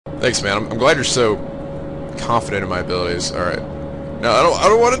Thanks, man. I'm glad you're so confident in my abilities. All right. No, I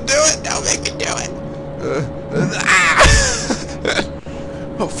don't want to do it. Don't make me do it.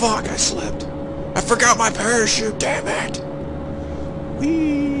 Oh fuck! I slipped. I forgot my parachute. Damn it.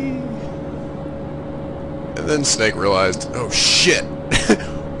 Whee. And then Snake realized, oh shit.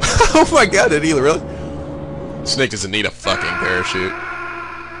 Oh my god! Did he really? Snake doesn't need a fucking parachute.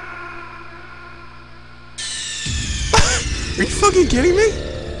 Are you fucking kidding me?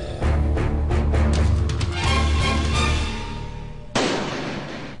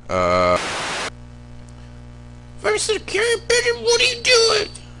 Mr. Carrot Pigeon, what are you doing?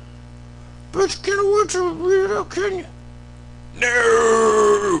 But you can't wait to read out, can you?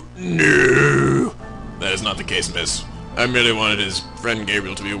 No! No! That is not the case, miss. I merely wanted his friend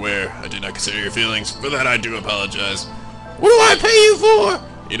Gabriel to be aware. I did not consider your feelings. For that, I do apologize. What do I pay you for?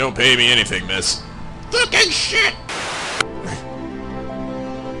 You don't pay me anything, miss. Fucking shit!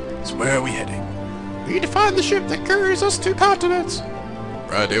 So where are we heading? We need to find the ship that carries us to continents.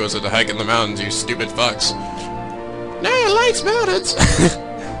 Right, it was at the hike in the mountains, you stupid fucks. Naya likes mountains!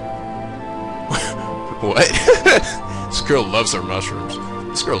 What? This girl loves her mushrooms.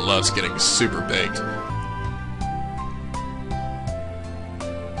 This girl loves getting super baked.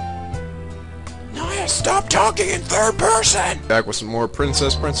 Naya, stop talking in third person! Back with some more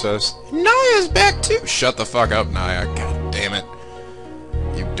Princess. Naya's back too! Shut the fuck up, Naya. God damn it.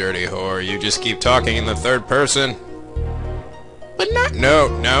 You dirty whore. You just keep talking in the third person. But not— No,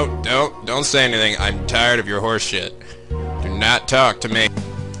 don't say anything. I'm tired of your horse shit. Do not talk to me.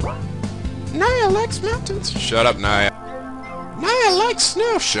 Naya likes mountains. Shut up, Naya. Naya likes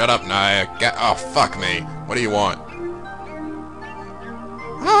snow. Shut up, Naya. Oh, fuck me. What do you want?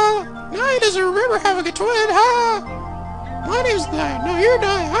 Naya doesn't remember having a twin, My name's Naya. No, you're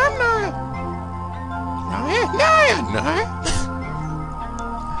Naya. I'm Naya. Naya.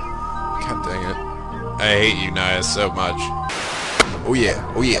 God dang it. I hate you, Naya, so much. Oh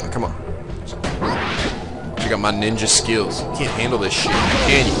yeah, come on. Check out my ninja skills. You can't handle this shit,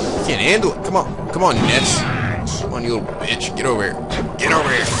 can you? You can't handle it. Come on, Ness. Come on, you little bitch. Get over here.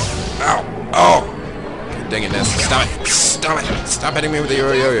 Ow. Oh. God dang it, Ness. Stop it. Stop hitting me with the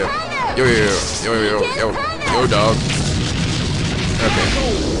yo-yo. Yo, dog. Okay.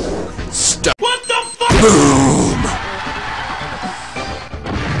 Stop. What the fuck? Boom.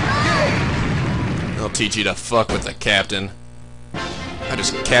 I'll teach you to fuck with the captain. I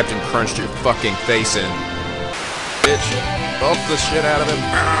just Captain Crunched your fucking face in. Bitch, bump the shit out of him.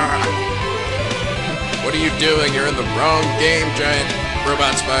 What are you doing? You're in the wrong game, giant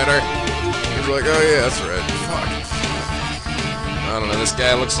robot spider. He's like, oh yeah, that's right. Fuck. I don't know, this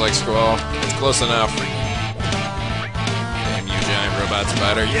guy looks like Squall. It's close enough. Damn you, giant robot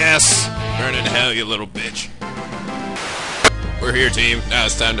spider. Yes! Burn in hell, you little bitch. We're here, team. Now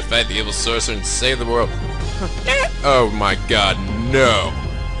it's time to fight the evil sorcerer and save the world. Oh my god, no.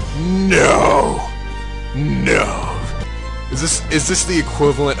 Is this the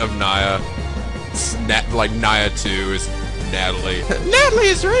equivalent of Naya? Like Naya 2 is Natalie. Natalie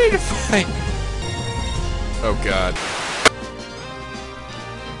is ready to fight! Oh god.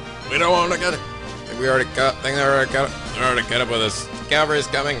 We don't want to get it. They already got it. They're already caught up with us. Cavalry's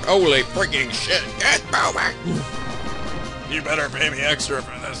coming. Holy freaking shit. Get moving! You better pay me extra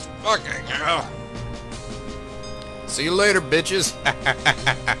for this fucking hell. See you later, bitches.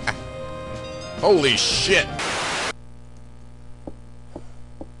 Holy shit.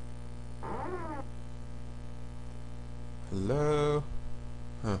 Hello?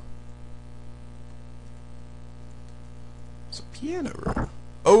 Huh. It's a piano room.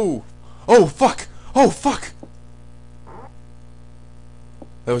 Oh! Oh, fuck! Oh, fuck!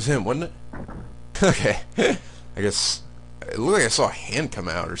 That was him, wasn't it? Okay. I guess... It looked like I saw a hand come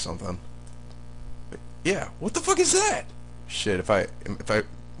out or something. But yeah, what the fuck is that? Shit, if I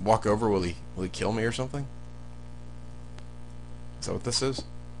walk over, will he kill me or something? Is that what this is?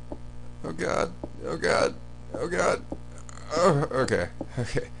 Oh god. Oh god. Oh god. Oh, okay.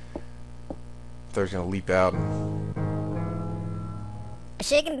 Okay. I thought he was gonna leap out and...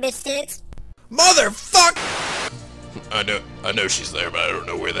 Chicken biscuits. Motherfuck! I know she's there, but I don't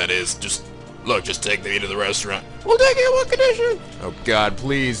know where that is. Just take me to the restaurant. We'll take it on one condition. Oh god,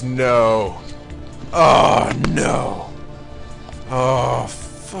 please, no. Oh, no. Oh,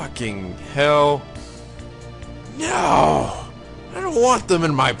 fucking hell. No. I don't want them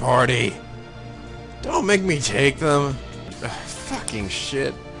in my party. Don't make me take them. Ugh, fucking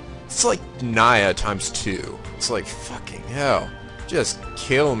shit. It's like Naya times 2. It's like, fucking hell. Just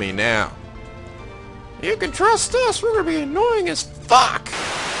kill me now. You can trust us, we're gonna be annoying as fuck!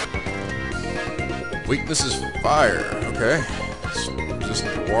 Weakness is fire, okay. Just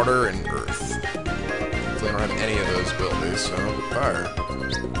water, and earth. Hopefully I don't have any of those abilities, so fire.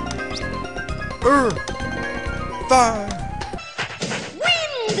 Earth! Fire!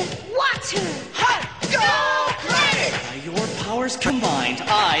 Wind! Water! Ha! Go Planet! By your powers combined,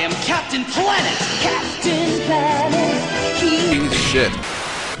 I am Captain Planet! Captain Planet! Holy shit.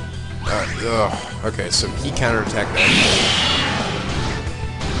 Okay, so he counterattacked that.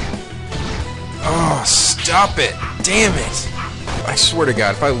 Oh, stop it! Damn it! I swear to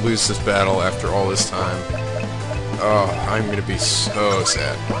God, if I lose this battle after all this time, oh, I'm gonna be so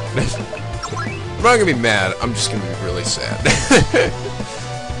sad. I'm not gonna be mad, I'm just gonna be really sad.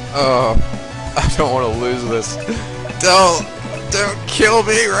 Oh, I don't want to lose this. Don't kill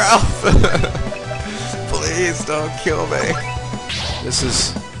me, Ralph! Please don't kill me. This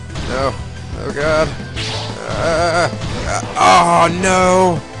is... No. Oh God. Oh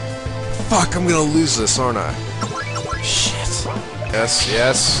no! Fuck, I'm gonna lose this, aren't I? Shit. Yes,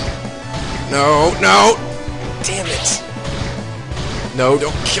 yes. No, no! Damn it! No,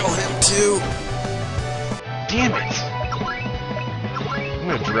 don't kill him too! Damn it! I'm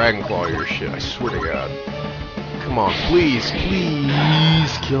gonna Dragon Claw your shit, I swear to God. Come on, please,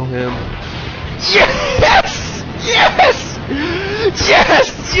 please kill him. Yes! Yes!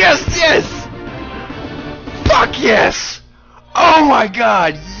 Yes! Yes! Yes! Fuck yes! Oh my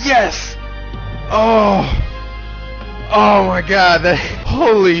God, yes! Oh! Oh my God, that...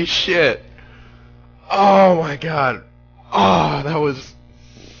 Holy shit! Oh my God! Oh, that was...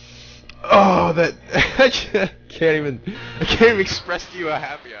 Oh, that... I can't even express to you how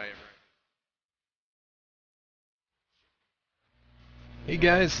happy I am. Hey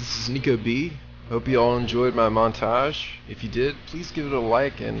guys, this is Nicob'S. Hope you all enjoyed my montage. If you did, please give it a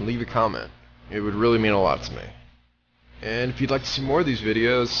like and leave a comment. It would really mean a lot to me. And if you'd like to see more of these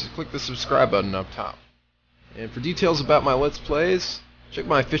videos, click the subscribe button up top. And for details about my Let's Plays, check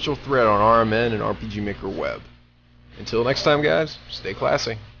my official thread on RMN and RPG Maker Web. Until next time guys, stay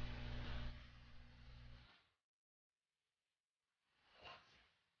classy.